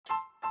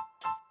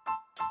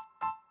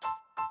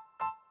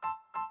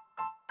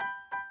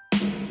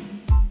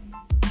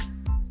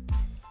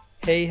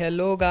Hey,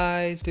 hello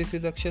guys, this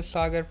is Akshay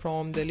Sagar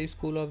from Delhi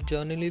School of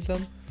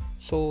Journalism.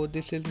 So,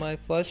 this is my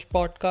first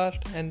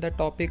podcast, and the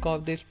topic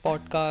of this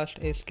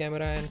podcast is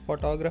camera and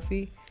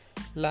photography,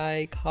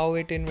 like how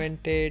it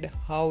invented,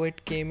 how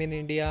it came in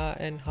India,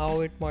 and how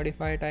it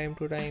modified time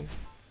to time.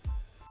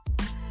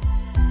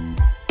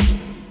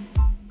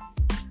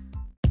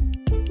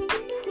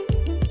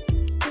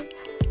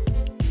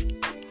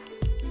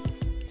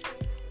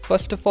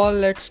 First of all,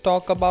 let's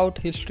talk about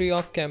history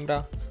of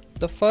camera.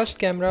 The first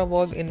camera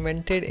was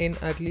invented in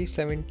early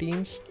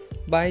 17th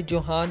by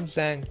Johann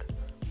Zank,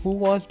 who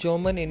was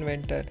German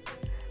inventor,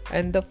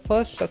 and the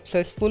first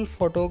successful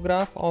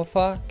photograph of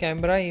a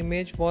camera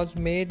image was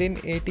made in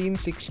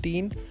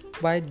 1816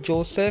 by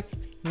Joseph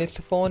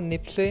Nicephore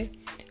Niepce,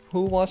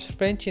 who was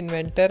French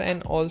inventor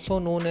and also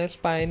known as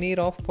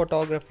pioneer of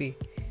photography.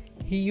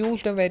 He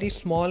used a very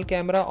small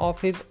camera of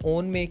his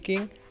own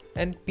making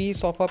and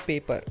piece of a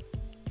paper.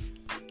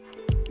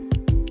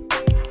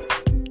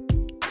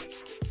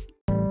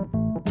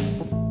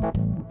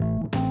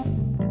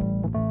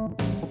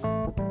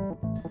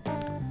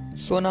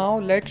 So now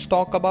let's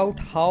talk about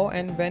how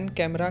and when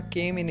camera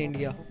came in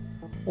India.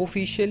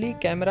 Officially,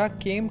 camera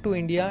came to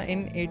India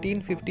in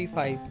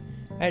 1855.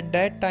 At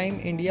that time,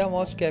 India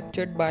was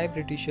captured by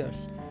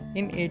Britishers.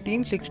 In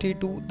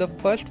 1862, the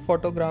first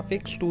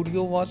photographic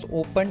studio was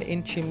opened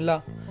in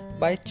Shimla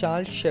by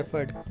Charles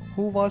Shepherd,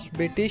 who was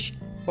British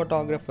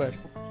photographer.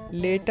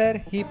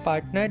 Later, he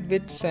partnered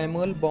with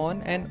Samuel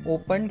Bonn and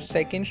opened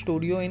second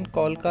studio in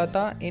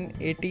Kolkata in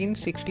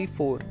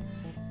 1864,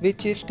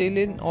 which is still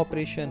in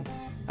operation,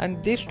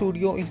 and this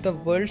studio is the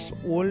world's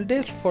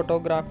oldest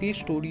photography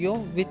studio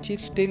which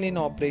is still in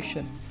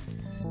operation.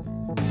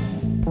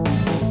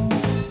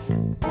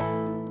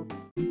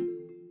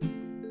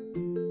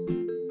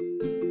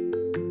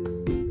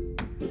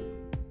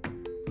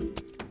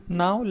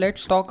 Now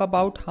let's talk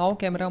about how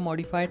camera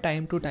modify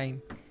time to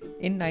time.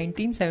 In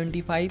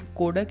 1975,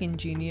 Kodak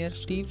engineer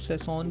Steve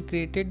Sasson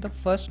created the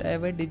first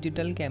ever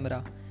digital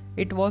camera.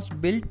 It was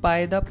built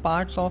by the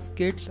parts of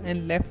kits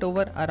and left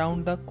over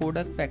around the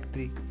Kodak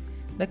factory.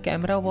 The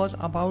camera was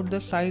about the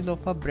size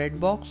of a bread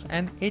box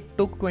and it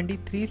took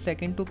 23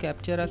 seconds to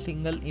capture a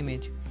single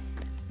image.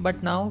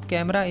 But now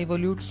camera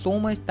evolved so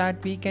much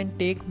that we can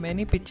take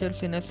many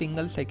pictures in a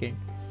single second.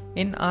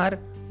 In our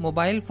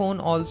mobile phone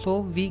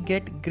also we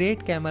get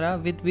great camera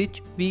with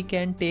which we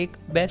can take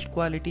best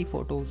quality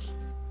photos.